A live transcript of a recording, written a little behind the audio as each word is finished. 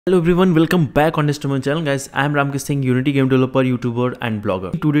Hello everyone, welcome back on this channel. Guys, I am RK Singh, Unity game developer, YouTuber and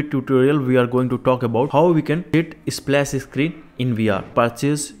blogger. In today's tutorial we are going to talk about how we can create a splash screen in VR,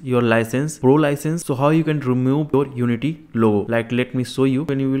 purchase your license, pro license, so how you can remove your Unity logo. Like, let me show you.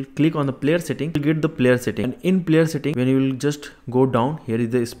 When you will click on the player setting, you get the player setting, and in player setting, when you will just go down, here is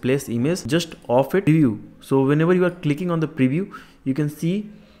the splash image, just off it, preview. So whenever you are clicking on the preview, you can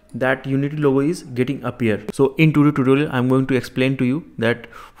see that Unity logo is getting appear. So in today's tutorial I'm going to explain to you that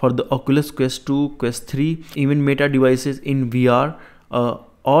for the Oculus Quest 2, Quest 3, even Meta devices in VR,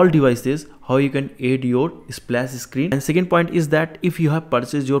 all devices, how you can add your splash screen. And second point is that if you have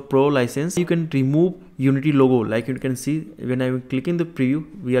purchased your pro license, you can remove Unity logo. Like you can see, when I click in the preview,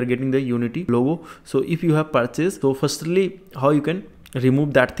 we are getting the Unity logo. So if you have purchased, so firstly how you can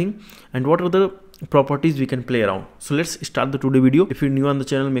remove that thing and what are the properties we can play around. So let's start the today video. If you're new on the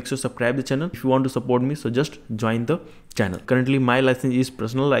channel, make sure to subscribe the channel. If you want to support me, so just join the channel. Currently my license is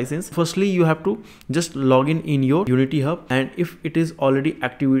personal license. Firstly, you have to just log in your Unity hub, and if it is already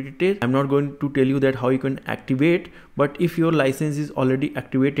activated, I'm not going to tell you that how you can activate, but if your license is already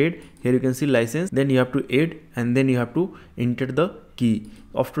activated, here you can see license, then you have to add and then you have to enter the key.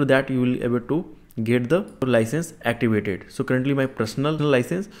 After that you will be able to get the license activated. So currently my personal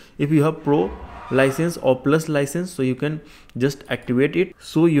license. If you have pro license or plus license, so you can just activate it,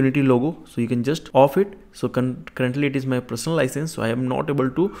 so Unity logo, so you can just off it. So currently it is my personal license, so I am not able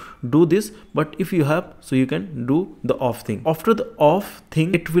to do this, but if you have, so you can do the off thing. After the off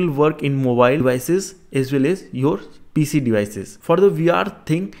thing, it will work in mobile devices as well as your PC devices. For the VR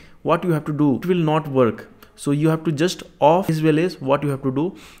thing, what you have to do, it will not work, so you have to just off, as well as what you have to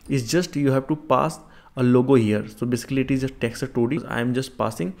do is just you have to pass a logo here. So basically it is a texture 2D. I am just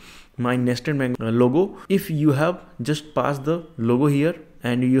passing my nested logo. If you have just passed the logo here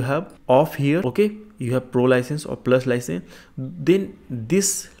and you have off here, okay, you have pro license or plus license, then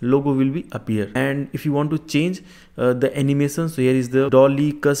this logo will be appear. And if you want to change the animation, so here is the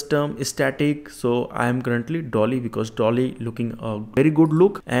dolly, custom, static. So I am currently dolly because dolly looking a very good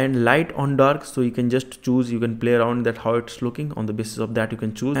look, and light on dark, so you can just choose, you can play around that how it's looking. On the basis of that you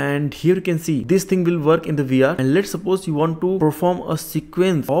can choose, and here you can see this thing will work in the VR. And let's suppose you want to perform a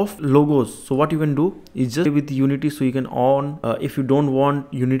sequence of logos, so what you can do is just with Unity, so you can on, if you don't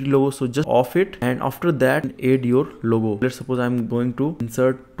want Unity logo, so just off it, and after that add your logo. Let's suppose I'm going to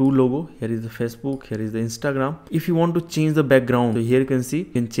insert two logo. Here is the Facebook, here is the Instagram. If you want to change the background, so here you can see, you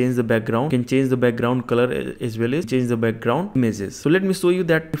can change the background, you can change the background color as well as change the background images. So let me show you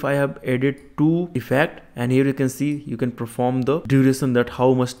that if I have added two effect, and here you can see you can perform the duration, that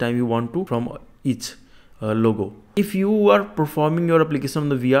how much time you want to from each logo. If you are performing your application on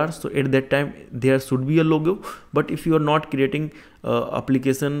the VR, so at that time there should be a logo, but if you are not creating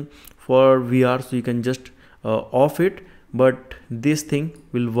application for VR, so you can just off it, but this thing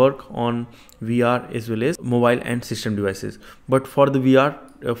will work on VR as well as mobile and system devices. But for the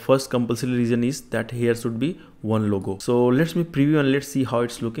VR, first compulsory reason is that here should be one logo. So let's me preview and let's see how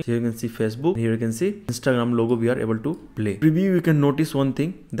it's looking. Here you can see Facebook, here you can see Instagram logo we are able to play. Preview, you can notice one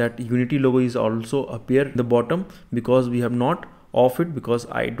thing, that Unity logo is also appear at the bottom because we have not off it, because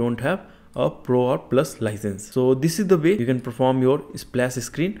I don't have a pro or plus license. So this is the way you can perform your splash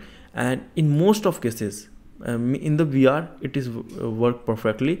screen, and in most of cases in the VR it is work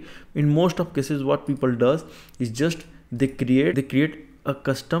perfectly. In most of cases what people does is just they create a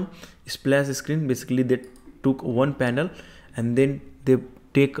custom splash screen. Basically they took one panel and then they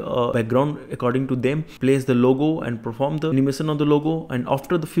take a background according to them, place the logo and perform the animation on the logo, and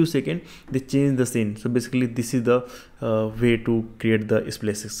after the few seconds they change the scene. So basically this is the way to create the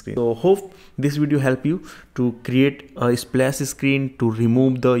splash screen. So hope this video help you to create a splash screen, to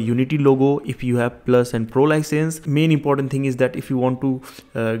remove the Unity logo if you have plus and pro license. Main important thing is that if you want to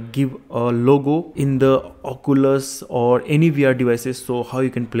give a logo in the Oculus or any VR devices, so how you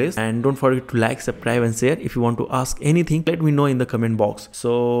can place. And don't forget to like, subscribe and share. If you want to ask anything, let me know in the comment box.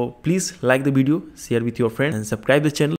 So please like the video, share with your friends and subscribe the channel.